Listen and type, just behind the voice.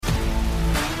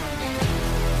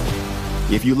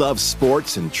If you love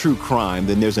sports and true crime,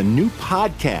 then there's a new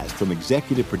podcast from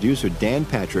executive producer Dan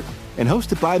Patrick and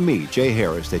hosted by me, Jay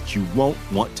Harris, that you won't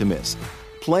want to miss.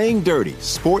 Playing Dirty: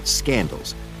 Sports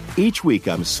Scandals. Each week,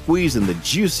 I'm squeezing the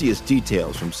juiciest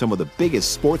details from some of the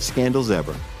biggest sports scandals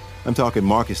ever. I'm talking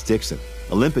Marcus Dixon,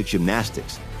 Olympic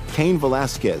gymnastics, Cain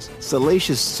Velasquez,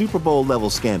 salacious Super Bowl-level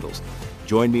scandals.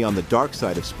 Join me on the dark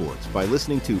side of sports by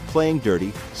listening to Playing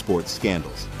Dirty: Sports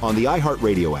Scandals on the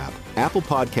iHeartRadio app, Apple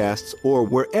Podcasts, or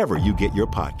wherever you get your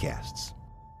podcasts.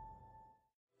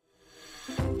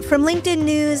 From LinkedIn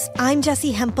News, I'm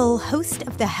Jessie Hempel, host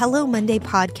of the Hello Monday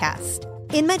podcast.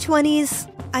 In my 20s,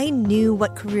 I knew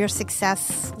what career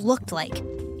success looked like.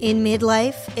 In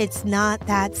midlife, it's not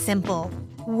that simple.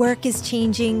 Work is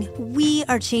changing, we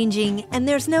are changing, and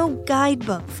there's no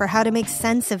guidebook for how to make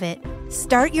sense of it.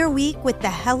 Start your week with the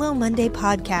Hello Monday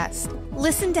podcast.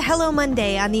 Listen to Hello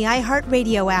Monday on the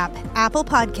iHeartRadio app, Apple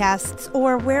Podcasts,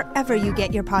 or wherever you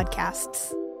get your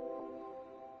podcasts.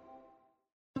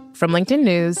 From LinkedIn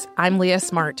News, I'm Leah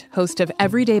Smart, host of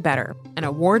Everyday Better, an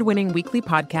award-winning weekly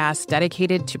podcast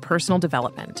dedicated to personal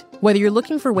development. Whether you're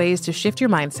looking for ways to shift your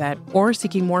mindset or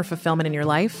seeking more fulfillment in your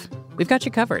life, we've got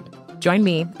you covered. Join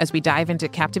me as we dive into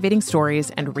captivating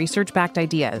stories and research-backed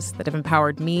ideas that have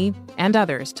empowered me and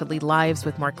others to lead lives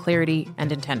with more clarity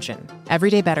and intention.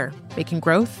 Everyday Better, making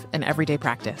growth an everyday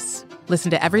practice. Listen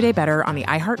to Everyday Better on the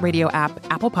iHeartRadio app,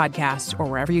 Apple Podcasts, or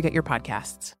wherever you get your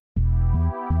podcasts.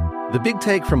 The Big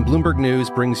Take from Bloomberg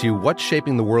News brings you what's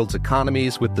shaping the world's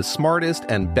economies with the smartest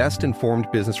and best-informed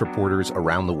business reporters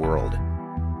around the world.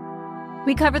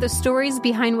 We cover the stories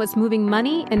behind what's moving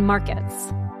money and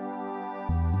markets,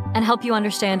 and help you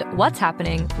understand what's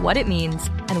happening, what it means,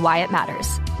 and why it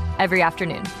matters every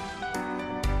afternoon.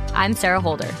 I'm Sarah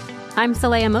Holder. I'm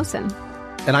Saleha Mohsin.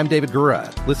 And I'm David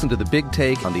Gura. Listen to The Big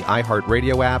Take on the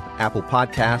iHeartRadio app, Apple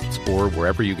Podcasts, or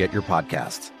wherever you get your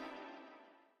podcasts.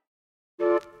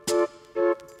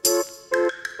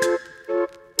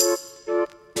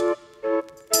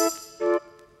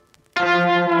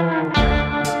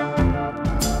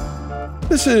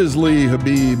 This is Lee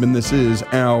Habib, and this is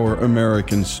Our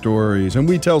American Stories. And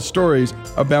we tell stories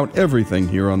about everything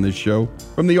here on this show,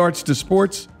 from the arts to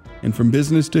sports, and from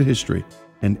business to history,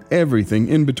 and everything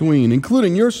in between,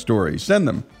 including your stories. Send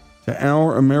them to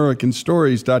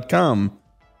OurAmericanStories.com.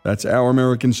 That's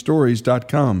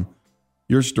OurAmericanStories.com.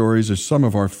 Your stories are some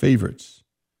of our favorites.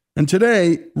 And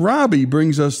today, Robbie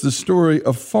brings us the story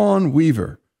of Fawn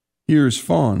Weaver. Here's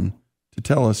Fawn to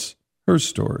tell us her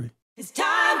story. It's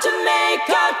time to make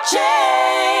a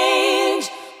change.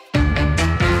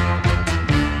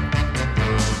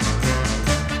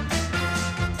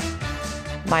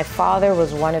 My father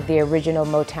was one of the original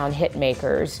Motown hit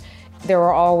makers. There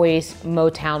were always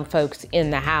Motown folks in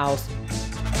the house.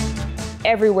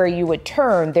 Everywhere you would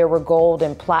turn, there were gold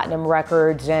and platinum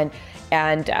records and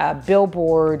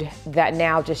Billboard that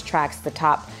now just tracks the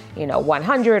top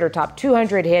 100 or top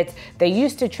 200 hits. They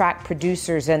used to track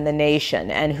producers in the nation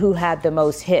and who had the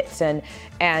most hits. And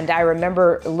I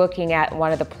remember looking at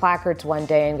one of the placards one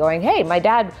day and going, hey, my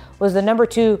dad was the number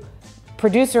 2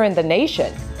 producer in the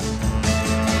nation.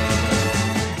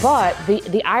 But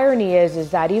the irony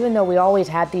is that even though we always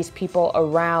had these people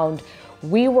around,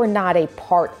 we were not a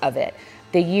part of it.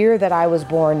 The year that I was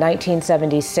born,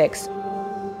 1976,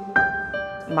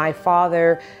 my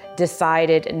father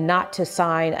decided not to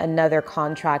sign another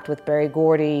contract with Berry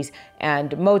Gordy's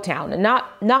and Motown.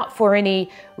 Not for any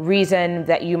reason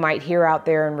that you might hear out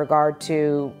there in regard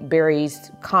to Berry's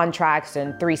contracts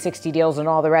and 360 deals and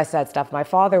all the rest of that stuff. My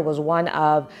father was one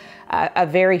of a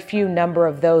very few number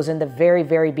of those in the very,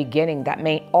 very beginning that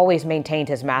always maintained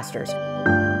his masters.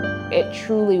 It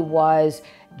truly was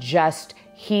just,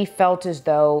 he felt as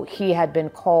though he had been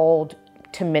called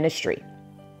to ministry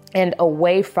and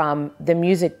away from the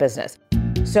music business.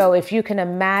 So if you can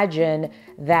imagine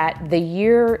that the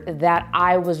year that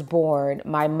I was born,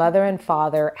 my mother and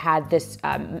father had this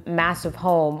massive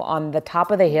home on the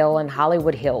top of the hill in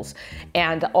Hollywood Hills,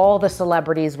 and all the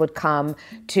celebrities would come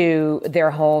to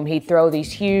their home. He'd throw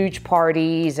these huge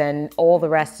parties and all the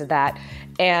rest of that.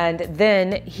 And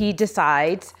then he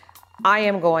decides, I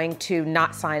am going to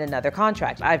not sign another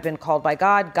contract. I've been called by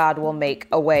God. God will make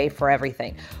a way for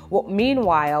everything. Well,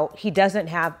 meanwhile, he doesn't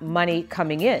have money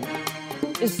coming in.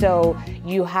 So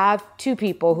you have two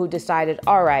people who decided,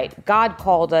 all right, God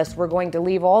called us. We're going to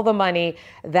leave all the money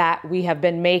that we have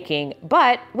been making,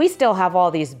 but we still have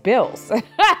all these bills.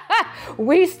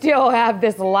 we still have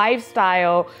this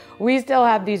lifestyle. We still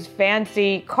have these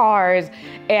fancy cars.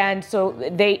 And so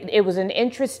it was an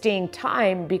interesting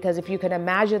time, because if you can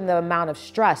imagine the amount of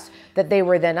stress that they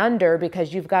were then under,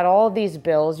 because you've got all these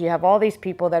bills, you have all these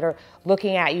people that are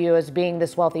looking at you as being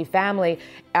this wealthy family,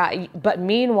 but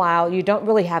meanwhile, you don't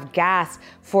really have gas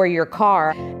for your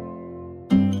car.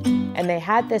 And they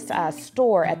had this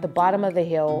store at the bottom of the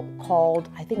hill called,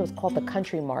 I think it was called the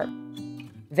Country Mart.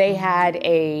 They had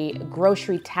a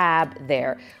grocery tab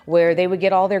there where they would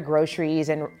get all their groceries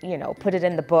and, put it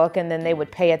in the book, and then they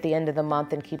would pay at the end of the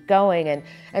month and keep going.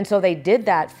 And so they did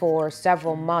that for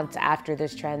several months after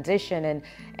this transition.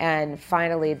 And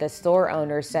finally, the store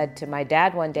owner said to my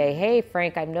dad one day, "Hey,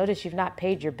 Frank, I've noticed you've not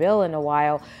paid your bill in a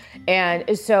while."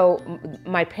 And so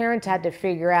my parents had to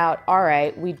figure out, all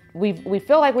right, we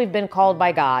feel like we've been called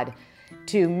by God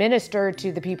to minister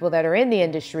to the people that are in the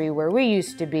industry where we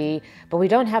used to be, but we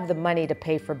don't have the money to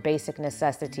pay for basic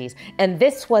necessities. And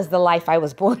this was the life I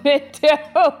was born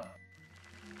into.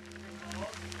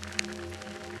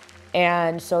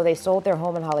 And so they sold their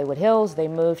home in Hollywood Hills. They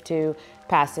moved to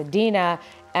Pasadena.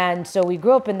 And so we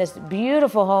grew up in this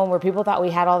beautiful home where people thought we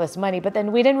had all this money, but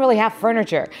then we didn't really have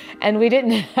furniture and we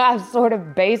didn't have sort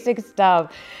of basic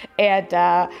stuff. And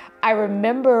I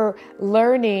remember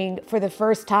learning for the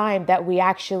first time that we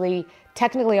actually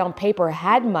technically on paper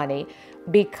had money,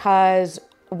 because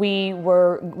we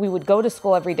would go to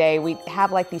school every day. We'd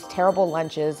have like these terrible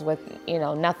lunches with,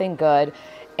 nothing good.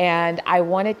 And I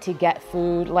wanted to get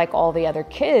food like all the other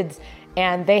kids.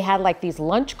 And they had like these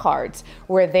lunch cards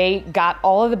where they got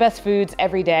all of the best foods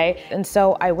every day. And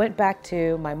so I went back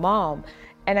to my mom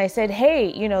and I said,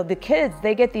 "Hey, the kids,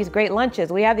 they get these great lunches.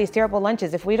 We have these terrible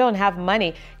lunches. If we don't have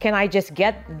money, can I just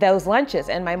get those lunches?"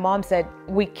 And my mom said,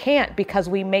 "We can't, because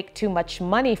we make too much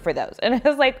money for those." And I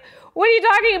was like, "What are you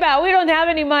talking about? We don't have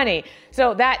any money."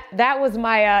 So that was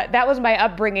my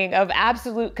upbringing of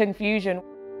absolute confusion.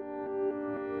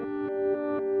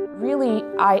 Really,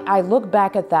 I look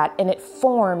back at that and it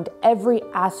formed every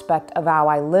aspect of how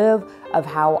I live, of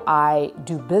how I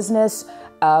do business,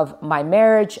 of my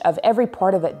marriage, of every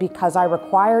part of it, because I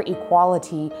require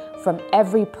equality from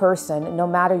every person, no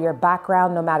matter your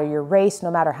background, no matter your race,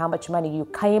 no matter how much money you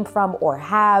came from or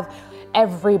have.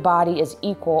 Everybody is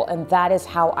equal, and that is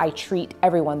how I treat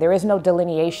everyone. There is no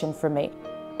delineation for me.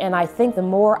 And I think the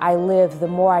more I live, the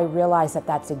more I realize that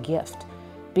that's a gift,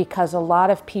 because a lot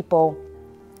of people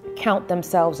count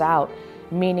themselves out,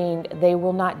 meaning they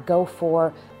will not go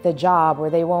for the job, or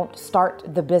they won't start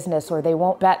the business, or they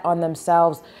won't bet on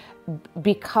themselves,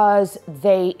 because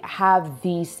they have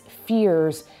these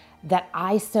fears that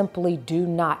I simply do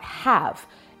not have.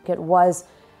 It was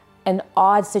an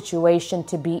odd situation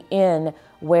to be in,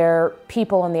 where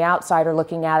people on the outside are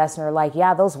looking at us and are like,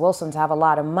 "Yeah, those Wilsons have a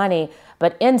lot of money,"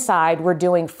 but inside we're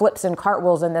doing flips and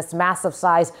cartwheels in this massive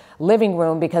size living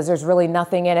room because there's really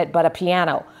nothing in it but a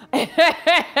piano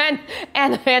and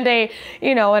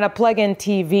a plug-in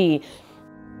TV.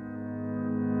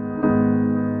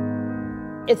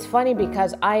 It's funny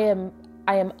because I am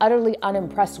utterly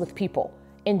unimpressed with people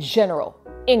in general,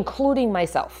 including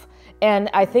myself.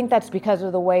 And I think that's because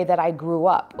of the way that I grew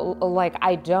up. Like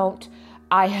I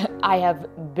have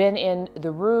been in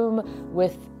the room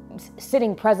with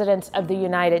sitting presidents of the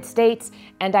United States,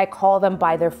 and I call them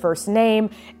by their first name.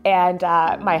 And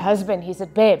my husband, he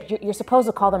said, "Babe, you're supposed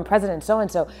to call them President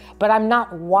so-and-so." But I'm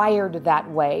not wired that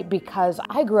way, because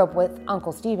I grew up with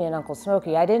Uncle Stevie and Uncle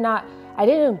Smokey. I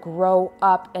didn't grow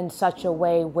up in such a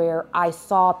way where I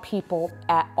saw people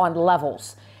on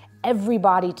levels.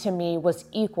 Everybody to me was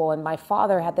equal, and my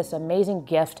father had this amazing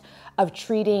gift of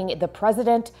treating the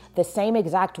president the same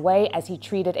exact way as he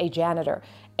treated a janitor.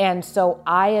 And so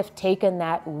I have taken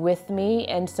that with me,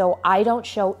 and so I don't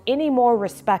show any more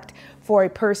respect for a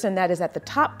person that is at the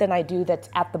top than I do that's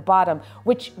at the bottom,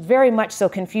 which very much so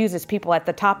confuses people at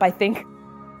the top, I think.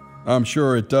 I'm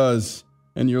sure it does.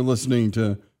 And you're listening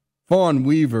to Fawn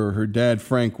Weaver, her dad,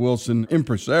 Frank Wilson,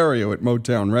 impresario at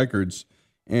Motown Records,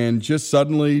 and just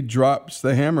suddenly drops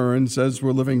the hammer and says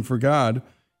we're living for God,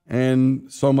 and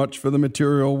so much for the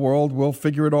material world, we'll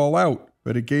figure it all out.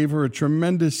 But it gave her a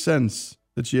tremendous sense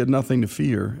that she had nothing to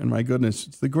fear. And my goodness,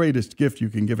 it's the greatest gift you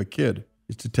can give a kid,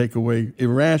 is to take away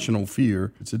irrational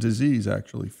fear. It's a disease,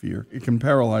 actually, fear. It can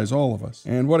paralyze all of us.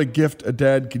 And what a gift a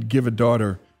dad could give a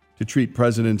daughter to treat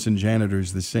presidents and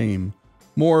janitors the same.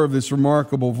 More of this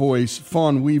remarkable voice,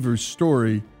 Fawn Weaver's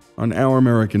story on Our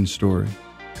American Story.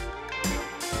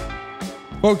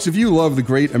 Folks, if you love the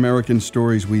great American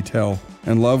stories we tell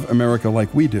and love America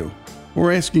like we do,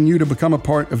 we're asking you to become a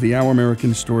part of the Our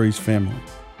American Stories family.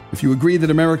 If you agree that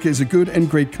America is a good and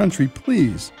great country,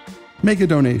 please Make a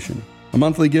donation. A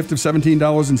monthly gift of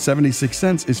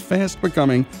 $17.76 is fast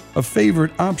becoming a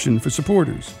favorite option for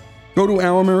supporters. Go to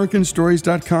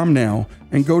OurAmericanStories.com now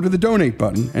and go to the donate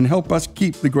button and help us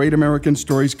keep the great American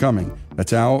stories coming.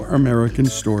 That's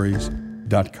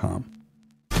OurAmericanStories.com.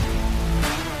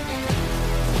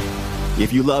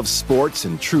 If you love sports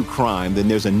and true crime, then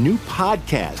there's a new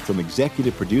podcast from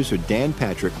executive producer Dan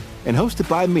Patrick and hosted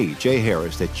by me, Jay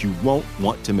Harris, that you won't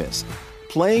want to miss.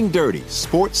 Playing Dirty: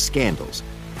 Sports Scandals.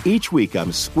 Each week,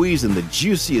 I'm squeezing the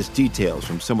juiciest details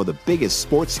from some of the biggest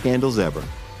sports scandals ever.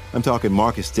 I'm talking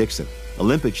Marcus Dixon,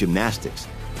 Olympic gymnastics,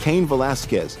 Cain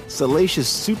Velasquez, salacious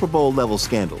Super Bowl-level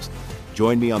scandals.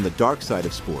 Join me on the dark side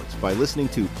of sports by listening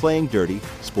to Playing Dirty: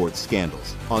 Sports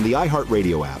Scandals on the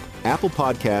iHeartRadio app, Apple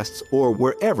Podcasts, or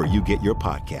wherever you get your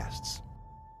podcasts.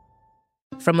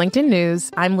 From LinkedIn News,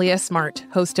 I'm Leah Smart,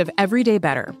 host of Everyday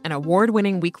Better, an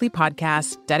award-winning weekly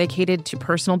podcast dedicated to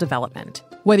personal development.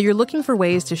 Whether you're looking for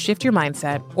ways to shift your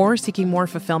mindset or seeking more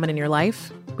fulfillment in your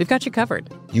life, we've got you covered.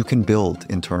 You can build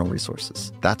internal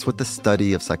resources. That's what the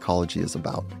study of psychology is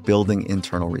about, building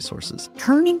internal resources.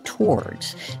 Turning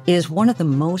towards is one of the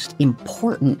most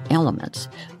important elements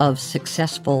of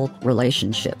successful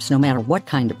relationships, no matter what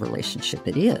kind of relationship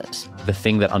it is. The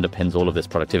thing that underpins all of this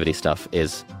productivity stuff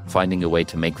is finding a way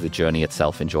to make the journey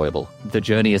itself enjoyable. The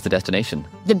journey is the destination.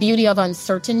 The beauty of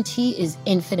uncertainty is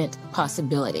infinite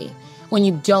possibility. When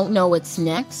you don't know what's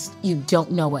next, you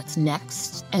don't know what's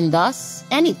next. And thus,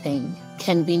 anything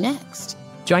can be next.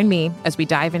 Join me as we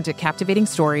dive into captivating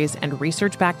stories and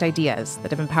research-backed ideas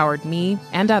that have empowered me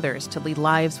and others to lead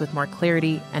lives with more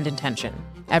clarity and intention.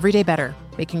 Everyday Better,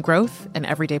 making growth an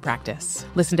everyday practice.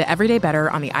 Listen to Everyday Better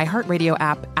on the iHeartRadio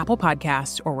app, Apple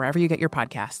Podcasts, or wherever you get your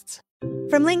podcasts.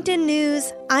 From LinkedIn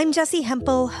News, I'm Jessie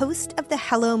Hempel, host of the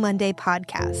Hello Monday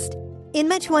podcast. In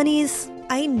my 20s,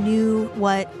 I knew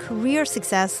what career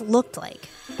success looked like.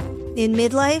 In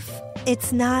midlife,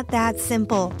 it's not that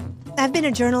simple. I've been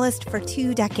a journalist for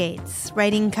 2 decades,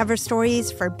 writing cover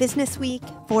stories for Business Week,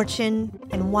 Fortune,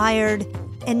 and Wired.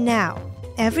 And now,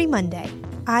 every Monday,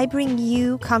 I bring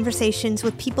you conversations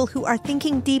with people who are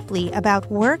thinking deeply about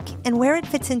work and where it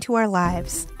fits into our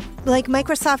lives. Like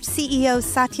Microsoft CEO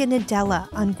Satya Nadella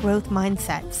on growth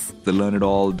mindsets. The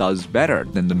learn-it-all does better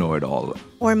than the know-it-all.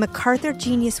 Or MacArthur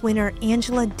Genius winner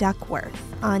Angela Duckworth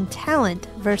on talent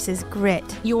versus grit.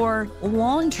 Your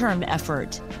long-term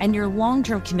effort and your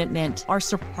long-term commitment are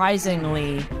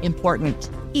surprisingly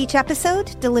important. Each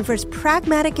episode delivers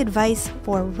pragmatic advice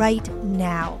for right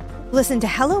now. Listen to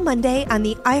Hello Monday on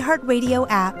the iHeartRadio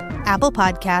app, Apple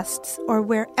Podcasts, or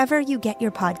wherever you get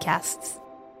your podcasts.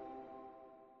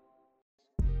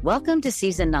 Welcome to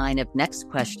Season 9 of Next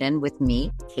Question with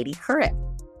me, Katie Couric.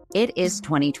 It is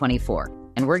 2024,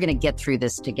 and we're going to get through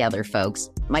this together, folks.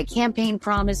 My campaign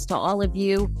promise to all of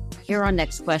you here on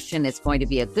Next Question is going to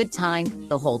be a good time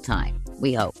the whole time,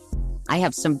 we hope. I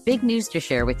have some big news to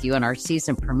share with you in our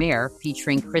season premiere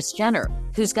featuring Kris Jenner,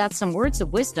 who's got some words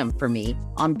of wisdom for me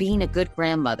on being a good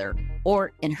grandmother,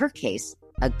 or in her case,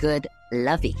 a good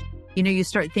lovey. You know, you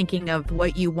start thinking of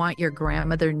what you want your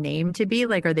grandmother name to be.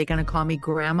 Like, are they going to call me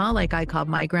grandma like I called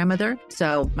my grandmother?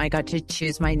 So I got to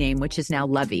choose my name, which is now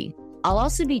Lovey. I'll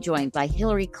also be joined by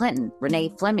Hillary Clinton,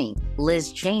 Renee Fleming,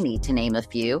 Liz Cheney, to name a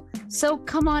few. So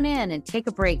come on in and take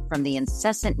a break from the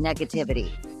incessant negativity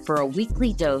for a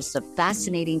weekly dose of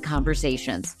fascinating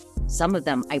conversations. Some of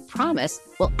them, I promise,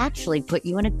 will actually put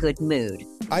you in a good mood.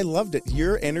 I loved it.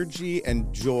 Your energy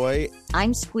and joy.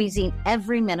 I'm squeezing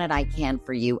every minute I can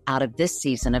for you out of this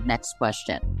season of Next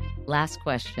Question. Last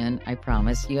question, I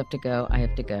promise. You have to go, I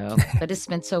have to go. But it's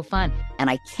been so fun, and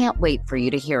I can't wait for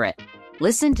you to hear it.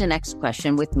 Listen to Next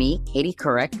Question with me, Katie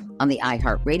Couric, on the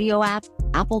iHeartRadio app,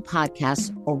 Apple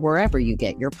Podcasts, or wherever you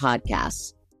get your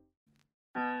podcasts.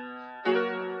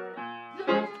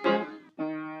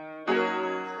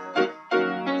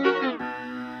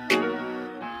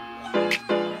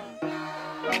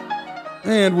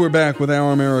 And we're back with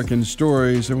Our American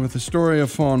Stories, and with the story of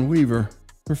Fawn Weaver.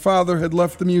 Her father had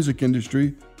left the music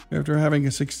industry after having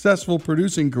a successful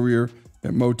producing career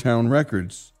at Motown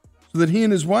Records, so that he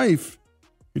and his wife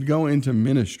could go into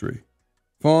ministry.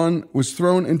 Fawn was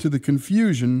thrown into the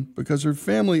confusion because her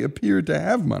family appeared to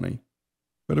have money,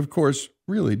 but of course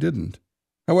really didn't.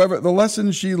 However, the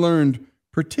lessons she learned,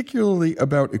 particularly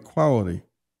about equality,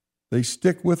 they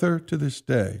stick with her to this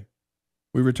day.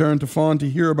 We return to Fawn to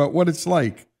hear about what it's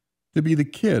like to be the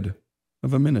kid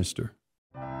of a minister.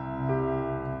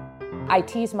 I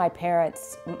teased my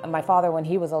parents, my father when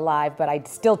he was alive, but I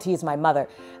still tease my mother,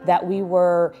 that we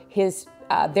were his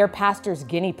their pastor's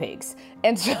guinea pigs.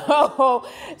 And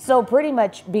so pretty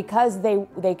much because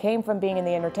they came from being in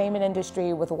the entertainment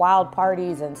industry with wild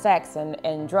parties and sex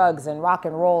and drugs and rock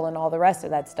and roll and all the rest of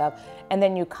that stuff, and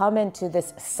then you come into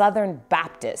this Southern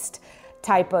Baptist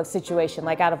type of situation,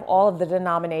 like out of all of the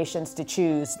denominations to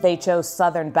choose, they chose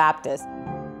Southern Baptist.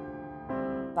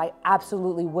 I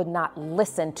absolutely would not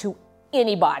listen to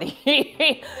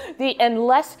anybody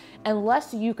unless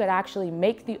you could actually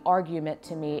make the argument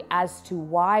to me as to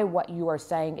why what you are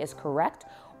saying is correct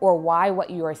or why what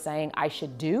you are saying I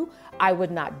should do, I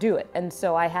would not do it. And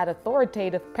so I had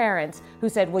authoritative parents who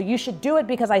said, well, you should do it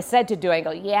because I said to do it. I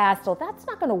go, yeah, so that's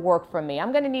not gonna work for me.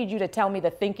 I'm gonna need you to tell me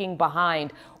the thinking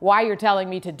behind why you're telling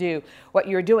me to do what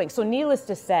you're doing. So needless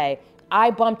to say, I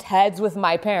bumped heads with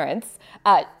my parents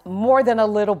more than a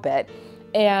little bit.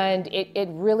 And it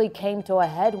really came to a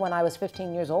head when I was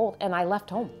 15 years old and I left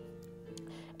home.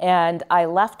 And I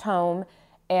left home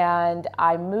and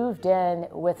I moved in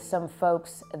with some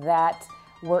folks that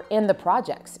were in the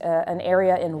projects, an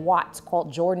area in Watts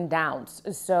called Jordan Downs.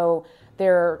 So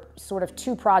there are sort of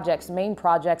two projects, main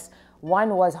projects.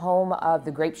 One was home of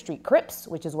the Grape Street Crips,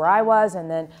 which is where I was, and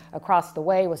then across the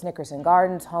way was Nickerson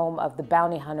Gardens, home of the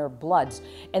Bounty Hunter Bloods.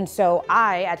 And so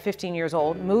I, at 15 years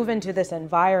old, move into this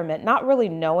environment, not really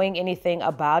knowing anything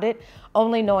about it,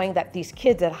 only knowing that these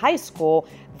kids at high school,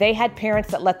 they had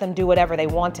parents that let them do whatever they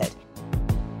wanted.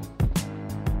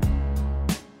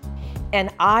 And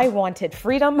I wanted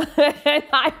freedom, and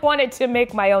I wanted to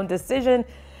make my own decision.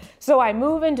 So I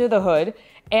move into the hood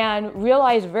and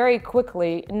realized very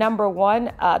quickly, number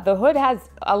one, the hood has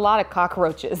a lot of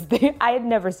cockroaches. I had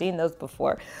never seen those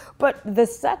before. But the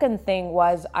second thing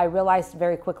was I realized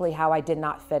very quickly how I did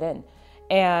not fit in.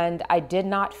 And I did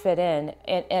not fit in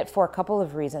for a couple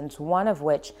of reasons, one of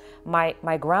which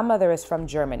my grandmother is from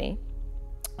Germany.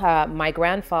 My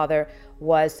grandfather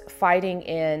was fighting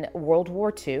in World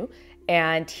War II.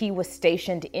 And he was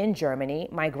stationed in Germany.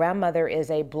 My grandmother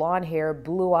is a blonde-haired,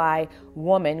 blue-eyed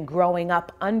woman growing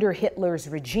up under Hitler's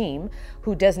regime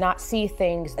who does not see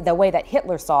things the way that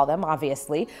Hitler saw them,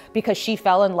 obviously, because she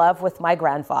fell in love with my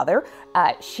grandfather.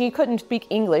 She couldn't speak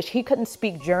English. He couldn't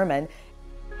speak German.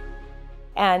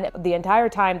 And the entire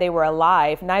time they were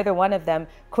alive, neither one of them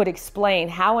could explain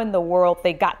how in the world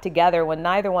they got together when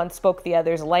neither one spoke the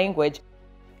other's language.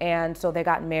 And so they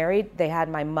got married. They had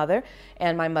my mother,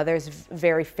 and my mother's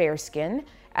very fair-skinned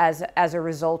as a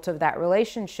result of that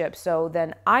relationship. So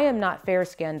then I am not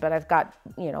fair-skinned, but I've got,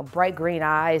 bright green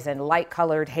eyes and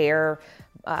light-colored hair.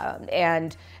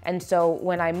 And so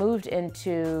when I moved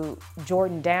into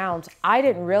Jordan Downs, I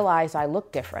didn't realize I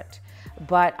looked different.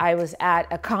 But I was at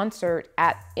a concert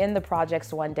in the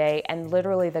projects one day, and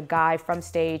literally the guy from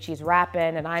stage, he's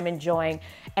rapping and I'm enjoying,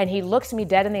 and he looks me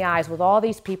dead in the eyes with all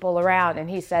these people around, and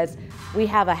he says, "We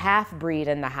have a half-breed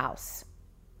in the house."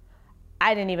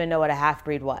 I didn't even know what a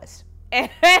half-breed was.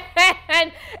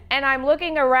 And I'm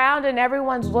looking around and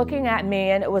everyone's looking at me,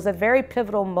 and it was a very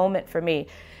pivotal moment for me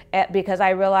because I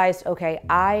realized, okay,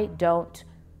 I don't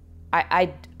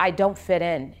fit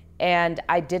in. And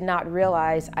I did not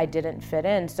realize I didn't fit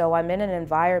in. So I'm in an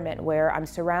environment where I'm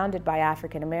surrounded by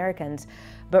African Americans,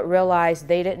 but realized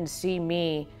they didn't see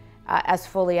me as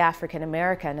fully African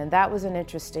American. And that was an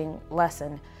interesting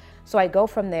lesson. So I go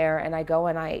from there and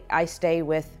I stay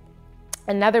with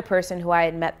another person who I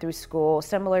had met through school,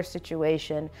 similar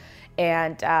situation.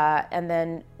 And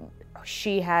then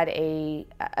she had a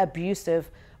abusive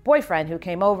boyfriend who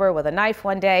came over with a knife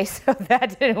one day, so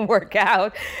that didn't work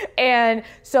out. And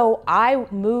so I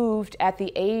moved at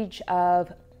the age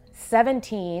of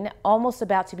 17, almost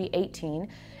about to be 18,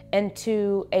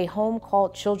 into a home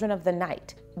called Children of the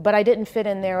Night. But I didn't fit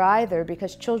in there either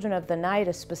because Children of the Night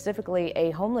is specifically a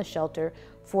homeless shelter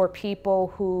for people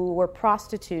who were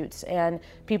prostitutes and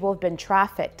people who have been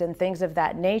trafficked and things of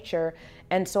that nature.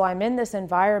 And so I'm in this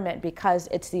environment because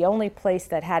it's the only place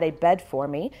that had a bed for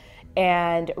me.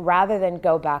 And rather than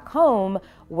go back home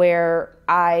where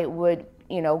I would,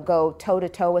 go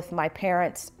toe-to-toe with my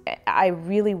parents, I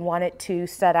really wanted to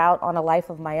set out on a life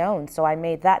of my own. So I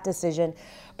made that decision.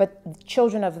 But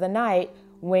Children of the Night,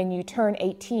 when you turn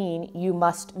 18, you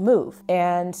must move.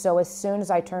 And so as soon as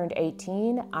I turned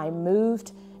 18, I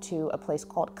moved to a place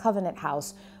called Covenant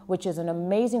House, which is an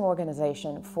amazing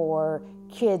organization for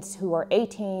kids who are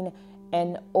 18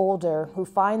 and older who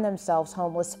find themselves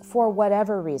homeless for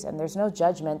whatever reason. There's no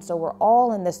judgment. So we're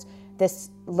all in this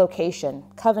location,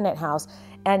 Covenant House,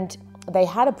 and they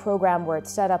had a program where it's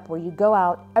set up where you go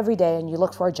out every day and you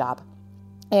look for a job.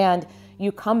 And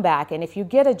you come back, and if you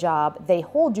get a job, they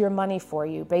hold your money for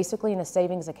you, basically in a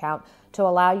savings account, to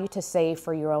allow you to save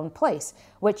for your own place,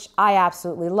 which I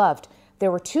absolutely loved.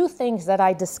 there were two things that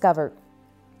I discovered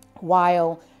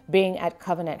while being at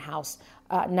Covenant House.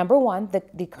 Number one,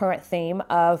 the current theme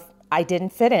of I didn't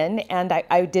fit in, and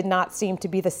I did not seem to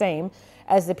be the same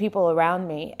as the people around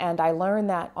me. And I learned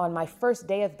that on my first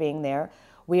day of being there,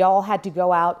 we all had to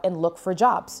go out and look for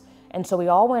jobs. And so we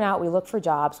all went out, we looked for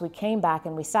jobs, we came back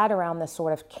and we sat around this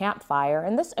sort of campfire.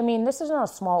 And this is not a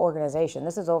small organization.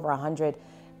 This is over 100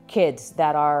 kids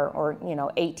that are,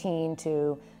 18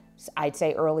 to, I'd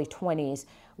say, early 20s.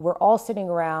 We're all sitting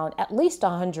around, at least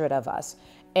 100 of us,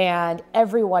 and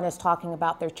everyone is talking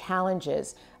about their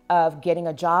challenges of getting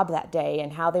a job that day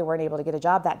and how they weren't able to get a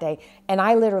job that day. And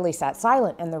I literally sat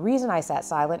silent. And the reason I sat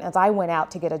silent is I went out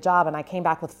to get a job and I came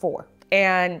back with 4.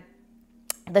 And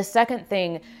the second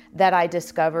thing that I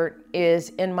discovered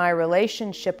is in my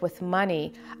relationship with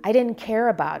money, I didn't care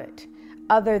about it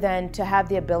other than to have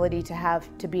the ability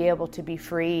to be able to be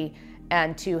free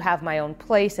and to have my own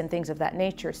place and things of that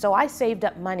nature. So I saved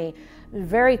up money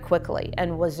very quickly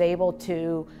and was able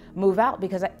to move out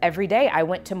because every day I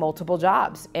went to multiple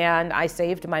jobs and I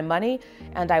saved my money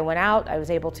and I went out. I was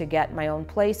able to get my own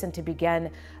place and to begin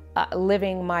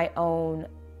living my own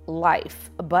life.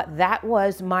 But that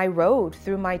was my road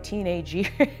through my teenage years.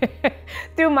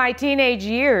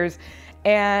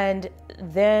 And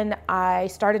then I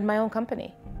started my own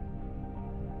company.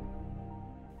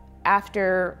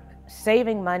 After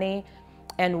saving money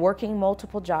and working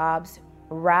multiple jobs,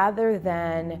 rather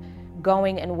than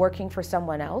going and working for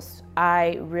someone else,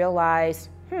 I realized,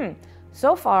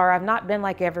 so far I've not been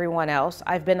like everyone else.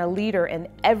 I've been a leader in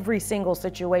every single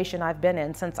situation I've been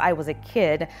in since I was a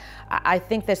kid. I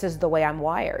think this is the way I'm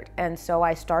wired. And so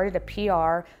I started a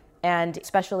PR and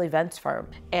special events firm.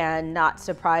 And not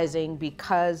surprising,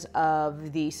 because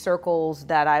of the circles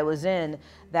that I was in,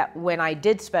 that when I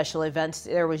did special events,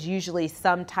 there was usually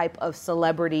some type of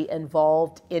celebrity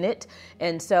involved in it.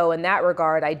 And so in that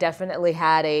regard, I definitely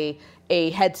had a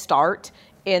head start,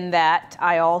 in that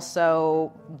I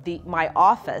also, my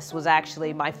office was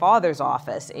actually my father's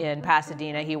office in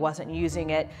Pasadena. He wasn't using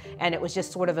it, and it was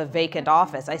just sort of a vacant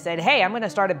office. I said, hey, I'm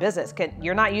gonna start a business.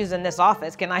 You're not using this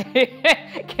office. Can I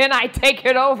take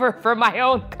it over for my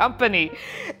own company?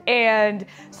 And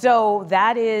so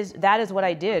that is what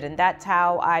I did, and that's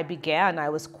how I began. I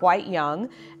was quite young.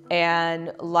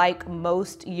 And like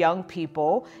most young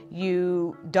people,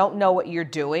 you don't know what you're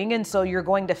doing, and so you're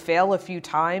going to fail a few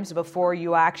times before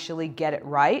you actually get it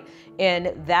right.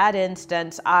 In that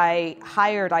instance, I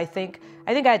hired, I think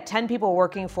I had 10 people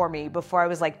working for me before I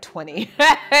was like 20.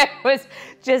 It was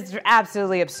just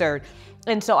absolutely absurd.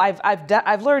 And so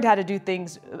I've learned how to do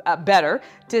things better,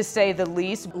 to say the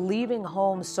least. Leaving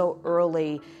home so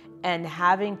early and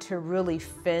having to really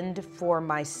fend for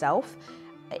myself,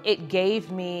 it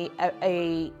gave me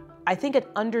I think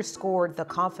it underscored the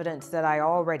confidence that I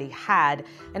already had.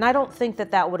 And I don't think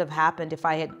that would have happened if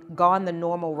I had gone the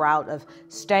normal route of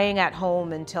staying at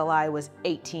home until I was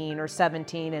 18 or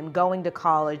 17 and going to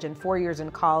college and 4 years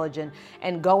in college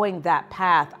and going that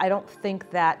path. I don't think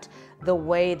that the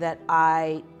way that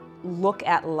I look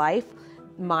at life,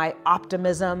 my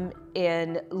optimism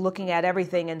in looking at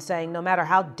everything and saying no matter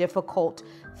how difficult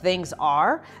things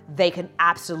are, they can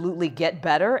absolutely get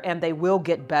better, and they will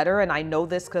get better. And I know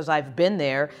this because I've been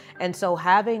there. And so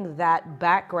having that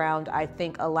background, I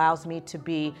think, allows me to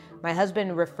be, my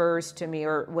husband refers to me,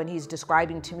 or when he's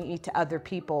describing to me to other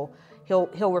people,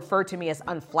 he'll refer to me as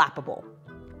unflappable.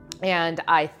 And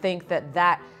I think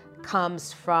that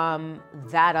comes from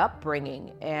that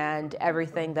upbringing and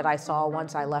everything that I saw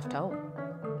once I left home.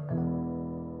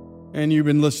 And you've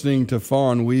been listening to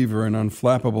Fawn Weaver and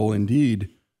Unflappable indeed.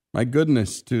 My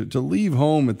goodness, to leave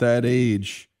home at that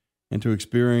age and to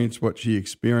experience what she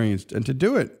experienced, and to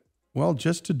do it, well,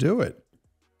 just to do it.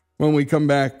 When we come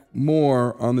back,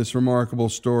 more on this remarkable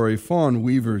story, Fawn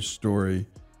Weaver's story,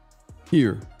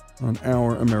 here on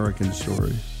Our American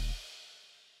Story.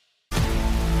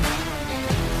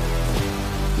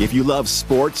 If you love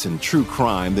sports and true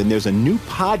crime, then there's a new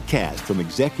podcast from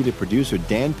executive producer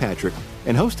Dan Patrick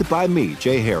and hosted by me,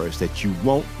 Jay Harris, that you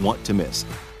won't want to miss.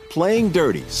 Playing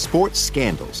Dirty: Sports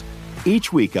Scandals.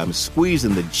 Each week, I'm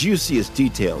squeezing the juiciest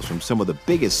details from some of the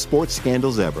biggest sports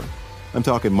scandals ever. I'm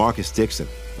talking Marcus Dixon,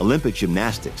 Olympic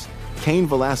gymnastics, Cain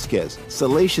Velasquez,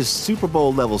 salacious Super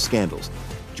Bowl-level scandals.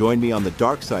 Join me on the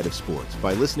dark side of sports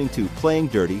by listening to Playing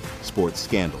Dirty: Sports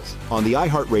Scandals on the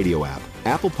iHeartRadio app,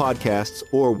 Apple Podcasts,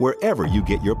 or wherever you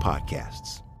get your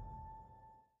podcasts.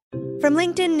 From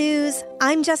LinkedIn News,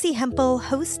 I'm Jessie Hempel,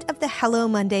 host of the Hello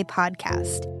Monday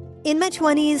podcast. In my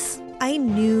 20s, I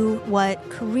knew what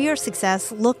career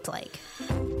success looked like.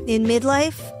 In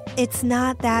midlife, it's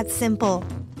not that simple.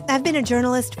 I've been a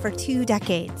journalist for 2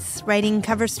 decades, writing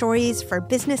cover stories for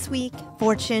Business Week,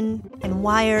 Fortune, and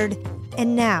Wired.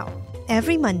 And now,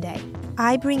 every Monday,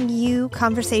 I bring you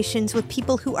conversations with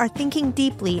people who are thinking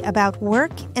deeply about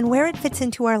work and where it fits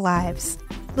into our lives.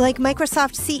 Like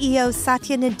Microsoft CEO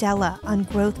Satya Nadella on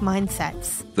growth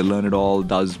mindsets. The learn-it-all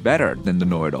does better than the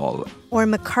know-it-all. Or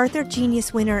MacArthur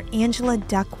Genius winner Angela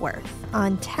Duckworth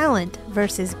on talent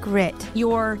versus grit.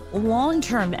 Your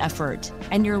long-term effort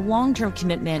and your long-term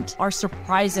commitment are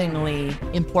surprisingly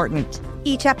important.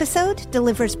 Each episode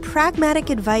delivers pragmatic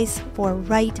advice for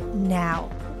right now.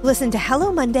 Listen to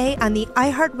Hello Monday on the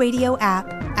iHeartRadio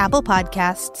app, Apple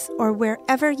Podcasts, or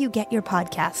wherever you get your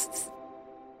podcasts.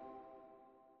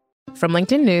 From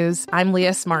LinkedIn News, I'm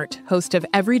Leah Smart, host of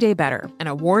Everyday Better, an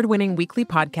award-winning weekly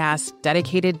podcast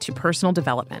dedicated to personal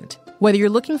development. Whether you're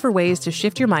looking for ways to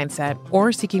shift your mindset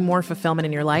or seeking more fulfillment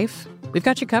in your life, we've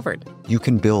got you covered. You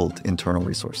can build internal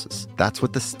resources. That's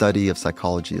what the study of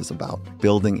psychology is about,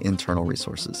 building internal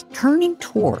resources. Turning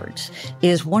towards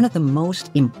is one of the most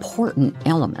important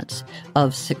elements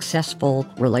of successful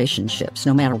relationships,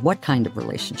 no matter what kind of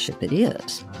relationship it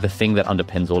is. The thing that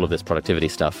underpins all of this productivity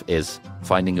stuff is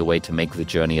finding a way to make the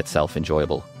journey itself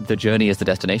enjoyable. The journey is the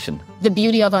destination. The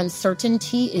beauty of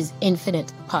uncertainty is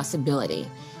infinite possibility.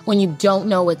 When you don't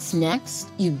know what's next,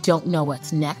 you don't know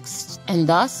what's next. And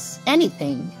thus,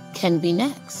 anything can be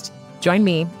next. Join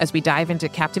me as we dive into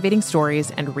captivating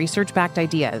stories and research-backed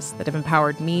ideas that have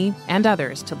empowered me and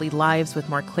others to lead lives with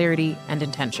more clarity and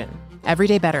intention.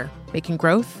 Everyday Better, making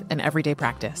growth an everyday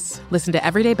practice. Listen to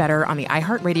Everyday Better on the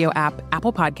iHeartRadio app,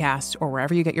 Apple Podcasts, or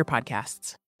wherever you get your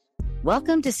podcasts.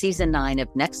 Welcome to Season 9 of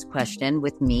Next Question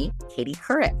with me, Katie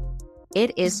Couric.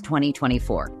 It is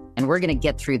 2024. And we're going to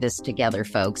get through this together,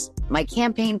 folks. My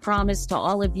campaign promise to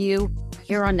all of you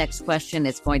here on Next Question,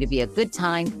 it's going to be a good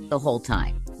time the whole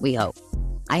time, we hope.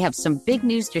 I have some big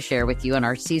news to share with you in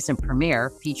our season premiere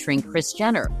featuring Kris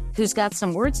Jenner, who's got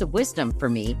some words of wisdom for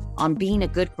me on being a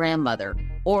good grandmother,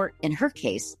 or in her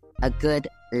case, a good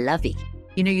lovey.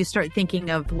 You know, you start thinking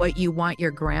of what you want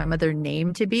your grandmother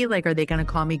name to be. Like, are they going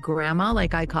to call me grandma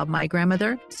like I called my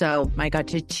grandmother? So I got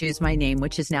to choose my name,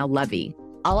 which is now Lovey.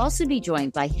 I'll also be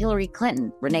joined by Hillary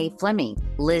Clinton, Renee Fleming,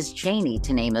 Liz Cheney,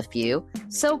 to name a few.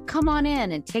 So come on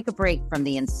in and take a break from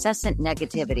the incessant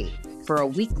negativity for a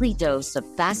weekly dose of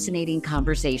fascinating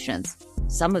conversations.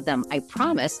 Some of them, I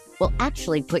promise, will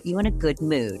actually put you in a good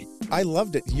mood. I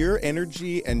loved it. Your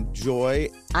energy and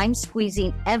joy. I'm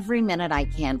squeezing every minute I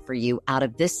can for you out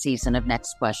of this season of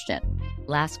Next Question.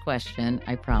 Last question,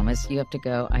 I promise. You have to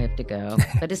go, I have to go.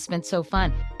 But it's been so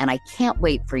fun, and I can't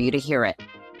wait for you to hear it.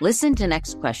 Listen to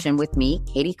Next Question with me,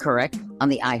 Katie Couric, on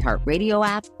the iHeartRadio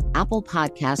app, Apple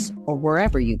Podcasts, or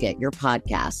wherever you get your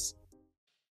podcasts.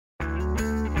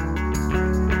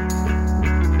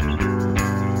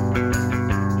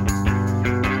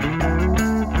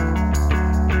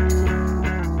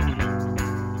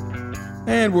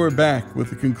 And we're back with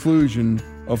the conclusion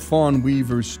of Fawn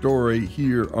Weaver's story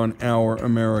here on Our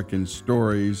American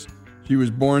Stories. She was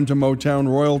born to Motown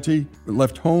royalty, but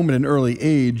left home at an early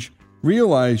age,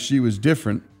 realized she was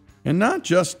different, and not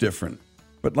just different,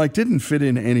 but didn't fit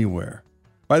in anywhere.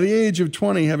 By the age of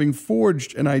 20, having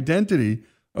forged an identity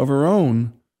of her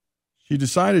own, she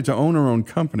decided to own her own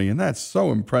company, and that's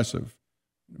so impressive,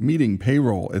 meeting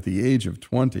payroll at the age of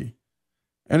 20,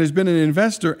 and has been an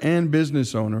investor and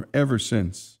business owner ever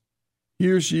since.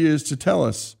 Here she is to tell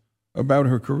us about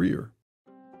her career.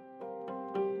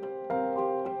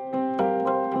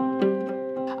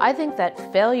 I think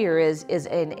that failure is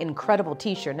an incredible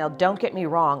teacher. Now, don't get me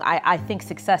wrong. I think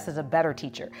success is a better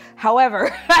teacher.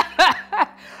 However,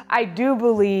 I do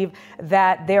believe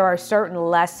that there are certain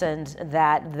lessons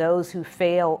that those who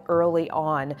fail early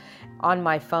on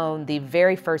my phone, the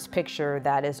very first picture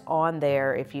that is on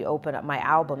there, if you open up my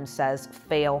album, says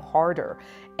fail harder.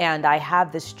 And I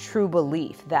have this true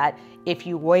belief that if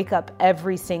you wake up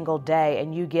every single day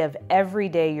and you give every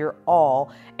day your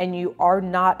all and you are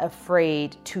not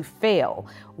afraid to fail,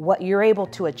 what you're able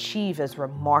to achieve is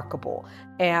remarkable.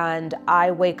 And I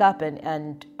wake up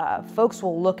and folks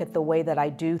will look at the way that I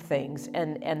do things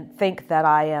and think that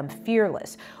I am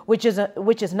fearless, which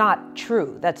is not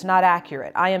true. That's not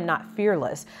accurate. I am not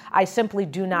fearless. I simply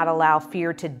do not allow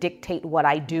fear to dictate what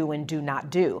I do and do not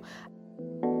do.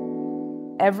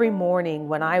 Every morning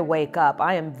when I wake up,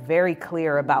 I am very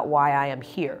clear about why I am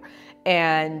here.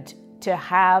 And to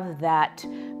have that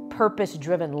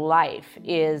purpose-driven life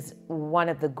is one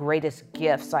of the greatest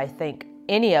gifts I think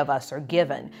any of us are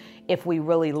given if we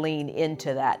really lean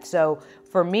into that. So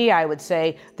for me, I would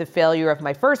say the failure of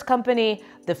my first company,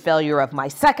 the failure of my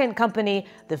second company,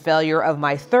 the failure of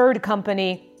my third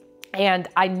company, And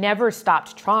I never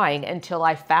stopped trying until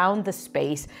I found the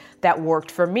space that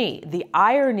worked for me. The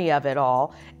irony of it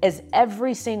all is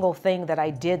every single thing that I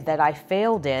did that I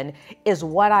failed in is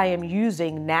what I am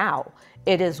using now.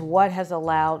 It is what has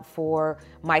allowed for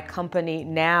my company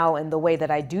now and the way that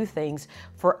I do things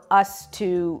for us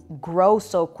to grow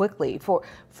so quickly,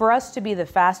 for us to be the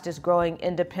fastest growing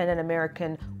independent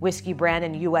American whiskey brand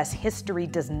in U.S. history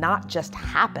does not just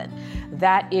happen.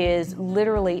 That is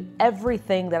literally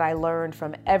everything that I learned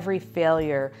from every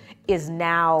failure is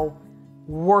now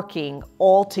working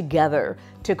all together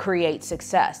to create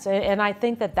success. And I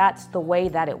think that that's the way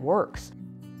that it works.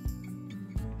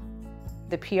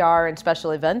 The PR and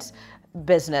special events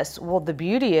business, well, the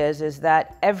beauty is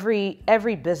that every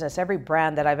business, every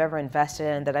brand that I've ever invested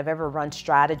in, that I've ever run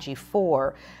strategy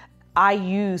for, I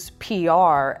use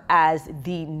PR as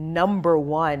the number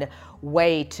one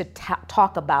way to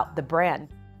talk about the brand.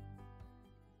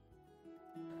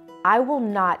 I will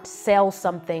not sell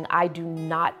something I do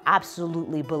not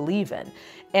absolutely believe in.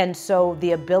 And so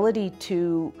the ability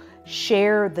to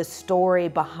share the story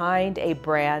behind a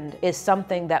brand is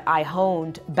something that I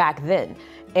honed back then,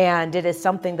 and it is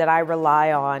something that I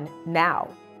rely on now.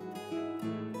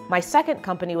 My second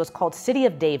company was called City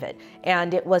of David,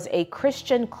 and it was a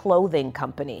Christian clothing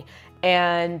company.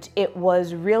 And it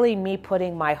was really me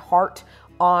putting my heart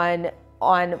on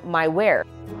my wear.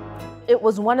 It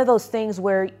was one of those things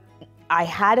where I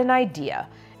had an idea,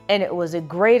 and it was a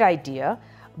great idea,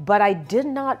 but I did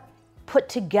not put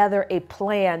together a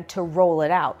plan to roll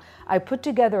it out. I put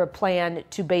together a plan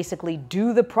to basically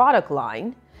do the product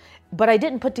line, but I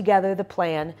didn't put together the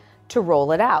plan to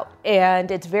roll it out. And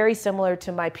it's very similar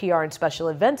to my PR and special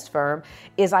events firm,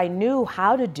 is I knew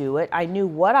how to do it, I knew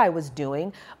what I was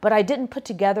doing, but I didn't put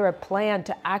together a plan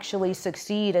to actually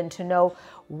succeed and to know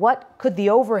what could the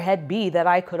overhead be that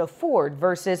I could afford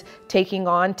versus taking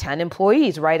on 10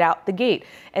 employees right out the gate.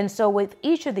 And so with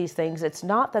each of these things, it's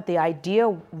not that the idea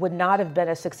would not have been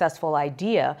a successful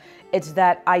idea, it's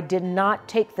that I did not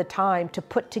take the time to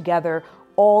put together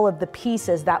all of the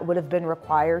pieces that would have been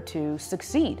required to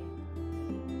succeed.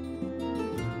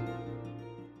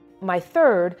 My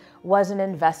third was an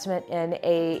investment in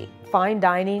a fine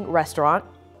dining restaurant.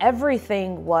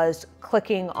 Everything was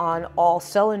clicking on all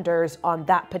cylinders on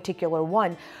that particular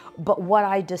one. But what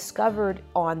I discovered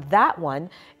on that one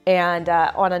and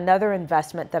on another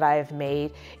investment that I have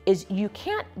made is you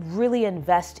can't really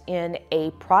invest in a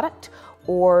product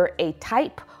or a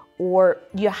type, or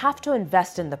you have to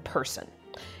invest in the person.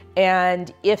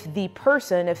 And if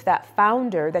that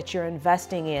founder that you're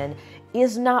investing in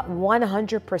is not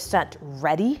 100%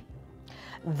 ready,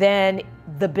 then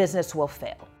the business will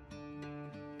fail.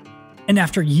 And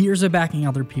after years of backing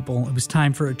other people, it was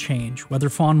time for a change, whether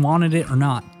Fawn wanted it or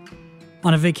not.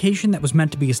 On a vacation that was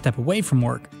meant to be a step away from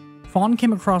work, Fawn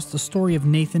came across the story of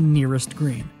Nathan Nearest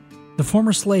Green, the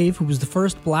former slave who was the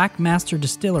first black master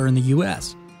distiller in the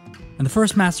U.S., and the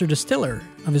first master distiller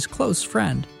of his close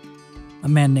friend, a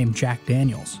man named Jack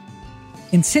Daniels.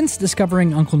 And since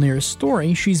discovering Uncle Nearest's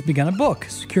story, she's begun a book,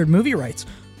 secured movie rights,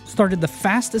 started the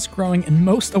fastest growing and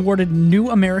most awarded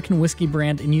new American whiskey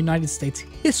brand in United States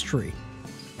history,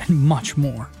 and much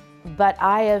more. But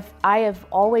I have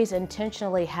always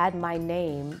intentionally had my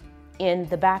name in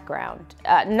the background.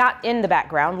 Not in the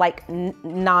background, like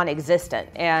non-existent.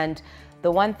 And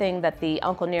the one thing that the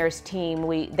Uncle Nearest team,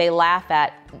 they laugh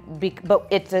at, but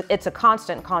it's a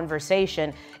constant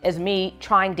conversation, is me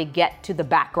trying to get to the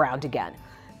background again.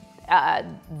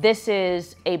 This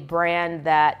is a brand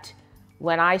that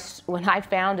when I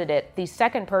founded it, the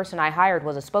second person I hired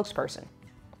was a spokesperson.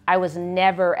 I was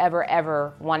never, ever,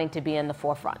 ever wanting to be in the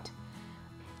forefront.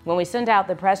 When we sent out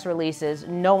the press releases,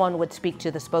 no one would speak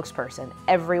to the spokesperson.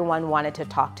 Everyone wanted to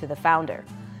talk to the founder.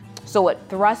 So it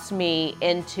thrust me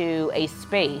into a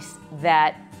space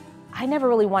that I never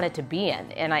really wanted to be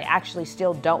in, and I actually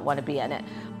still don't want to be in it.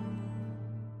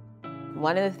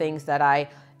 One of the things that I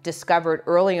discovered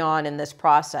early on in this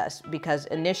process, because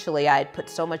initially I had put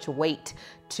so much weight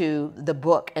to the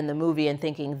book and the movie and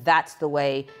thinking that's the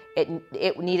way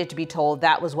it needed to be told,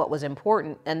 that was what was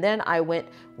important. And then I went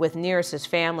with Nearest's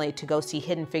family to go see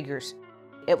Hidden Figures.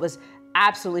 It was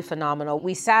absolutely phenomenal.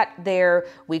 We sat there,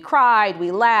 we cried,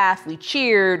 we laughed, we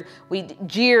cheered, we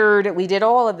jeered, we did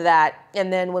all of that.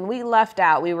 And then when we left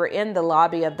out, we were in the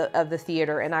lobby of the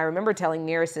theater, and I remember telling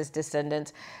Nearest's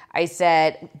descendants, I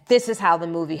said, this is how the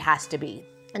movie has to be.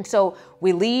 And so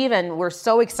we leave and we're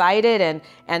so excited,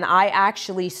 and I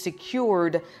actually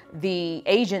secured the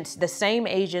same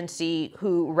agency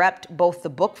who repped both the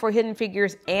book for Hidden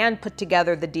Figures and put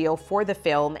together the deal for the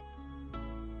film.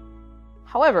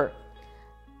 However,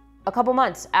 a couple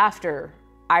months after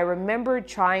I remember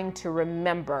trying to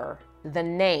remember the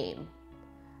name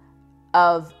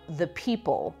of the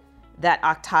people that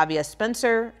Octavia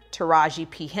Spencer, Taraji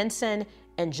P. Henson,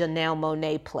 and Janelle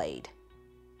Monáe played.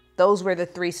 Those were the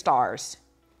 3 stars.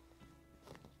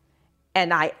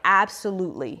 And I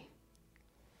absolutely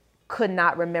could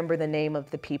not remember the name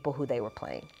of the people who they were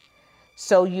playing.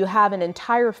 So you have an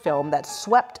entire film that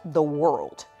swept the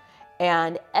world,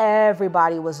 and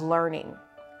everybody was learning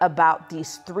about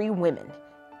these 3 women.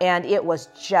 And it was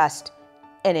just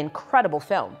an incredible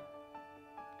film.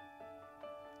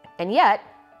 And yet,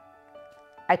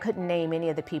 I couldn't name any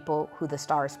of the people who the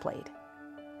stars played.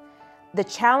 The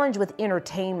challenge with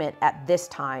entertainment at this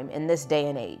time, in this day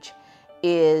and age,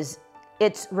 is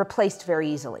it's replaced very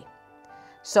easily.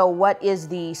 So what is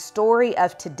the story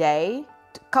of today,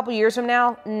 a couple years from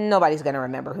now, nobody's going to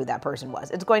remember who that person was.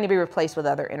 It's going to be replaced with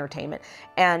other entertainment.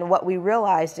 And what we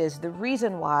realized is the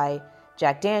reason why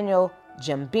Jack Daniel,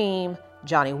 Jim Beam,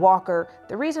 Johnny Walker,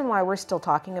 the reason why we're still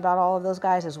talking about all of those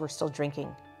guys is we're still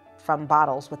drinking from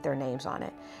bottles with their names on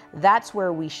it. That's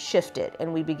where we shifted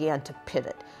and we began to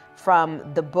pivot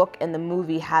from the book and the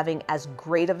movie having as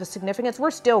great of a significance.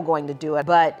 We're still going to do it,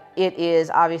 but it is,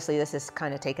 obviously this is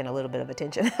kind of taking a little bit of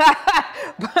attention.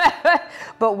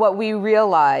 But what we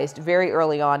realized very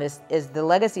early on is the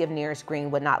legacy of Nearest Green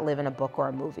would not live in a book or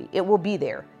a movie. It will be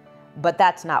there, but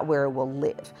that's not where it will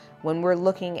live. When we're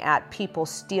looking at people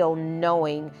still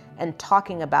knowing and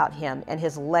talking about him and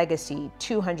his legacy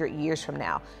 200 years from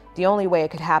now, the only way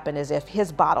it could happen is if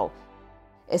his bottle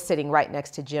is sitting right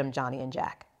next to Jim, Johnny, and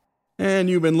Jack. And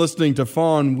you've been listening to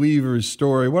Fawn Weaver's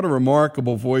story. What a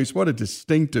remarkable voice. What a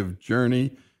distinctive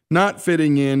journey. Not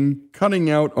fitting in,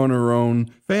 cutting out on her own,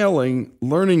 failing,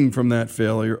 learning from that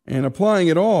failure, and applying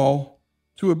it all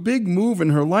to a big move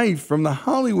in her life from the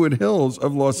Hollywood Hills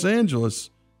of Los Angeles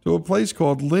to a place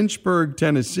called Lynchburg,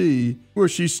 Tennessee, where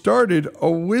she started a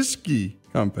whiskey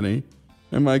company.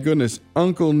 And my goodness,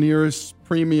 Uncle Nearest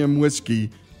Premium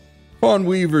Whiskey. Fawn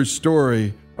Weaver's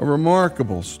story, a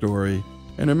remarkable story,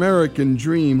 an American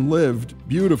dream lived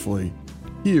beautifully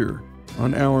here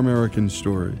on Our American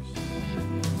Stories.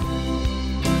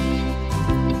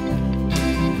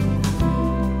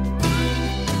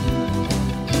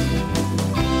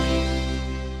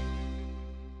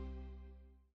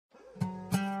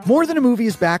 More Than a Movie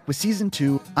is back with Season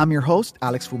 2. I'm your host,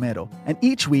 Alex Fumero, and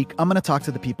each week I'm going to talk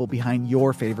to the people behind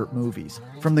your favorite movies.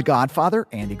 From The Godfather,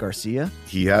 Andy Garcia.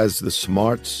 He has the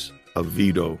smarts of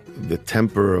Vito, the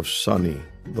temper of Sonny,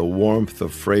 the warmth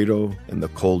of Fredo, and the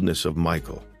coldness of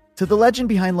Michael. To the legend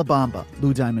behind La Bamba,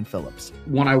 Lou Diamond Phillips.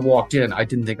 When I walked in, I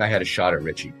didn't think I had a shot at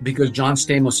Richie because John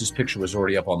Stamos' picture was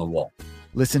already up on the wall.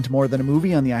 Listen to More Than a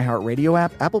Movie on the iHeartRadio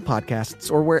app, Apple Podcasts,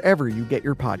 or wherever you get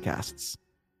your podcasts.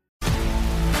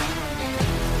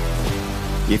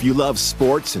 If you love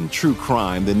sports and true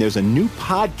crime, then there's a new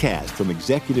podcast from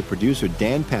executive producer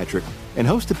Dan Patrick and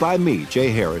hosted by me, Jay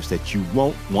Harris, that you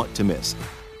won't want to miss.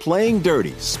 Playing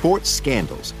Dirty: Sports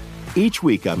Scandals. Each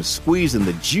week, I'm squeezing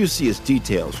the juiciest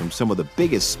details from some of the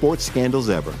biggest sports scandals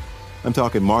ever. I'm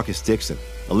talking Marcus Dixon,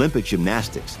 Olympic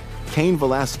gymnastics, Cain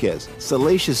Velasquez,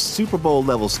 salacious Super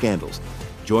Bowl-level scandals.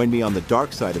 Join me on the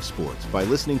dark side of sports by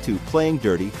listening to Playing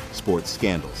Dirty: Sports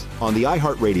Scandals on the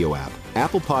iHeartRadio app,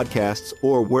 Apple Podcasts,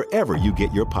 or wherever you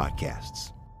get your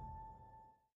podcasts.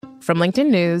 From LinkedIn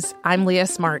News, I'm Leah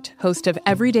Smart, host of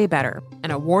Everyday Better,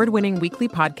 an award-winning weekly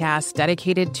podcast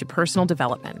dedicated to personal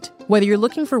development. Whether you're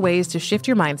looking for ways to shift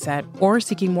your mindset or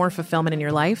seeking more fulfillment in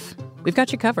your life, we've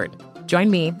got you covered. Join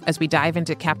me as we dive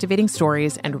into captivating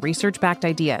stories and research-backed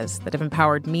ideas that have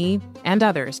empowered me and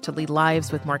others to lead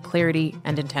lives with more clarity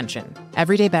and intention.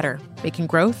 Everyday Better, making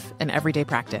growth an everyday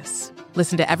practice.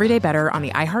 Listen to Everyday Better on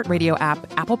the iHeartRadio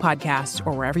app, Apple Podcasts,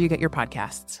 or wherever you get your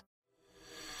podcasts.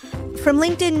 From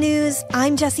LinkedIn News,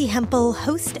 I'm Jessie Hempel,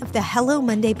 host of the Hello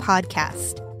Monday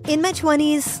podcast. In my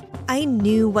 20s, I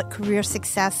knew what career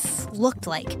success looked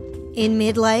like. In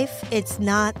midlife, it's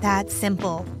not that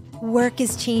simple. Work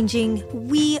is changing,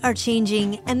 we are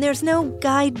changing, and there's no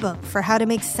guidebook for how to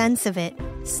make sense of it.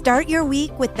 Start your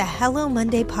week with the Hello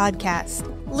Monday podcast.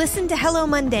 Listen to Hello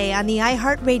Monday on the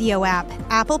iHeartRadio app,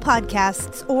 Apple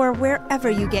Podcasts, or wherever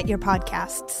you get your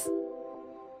podcasts.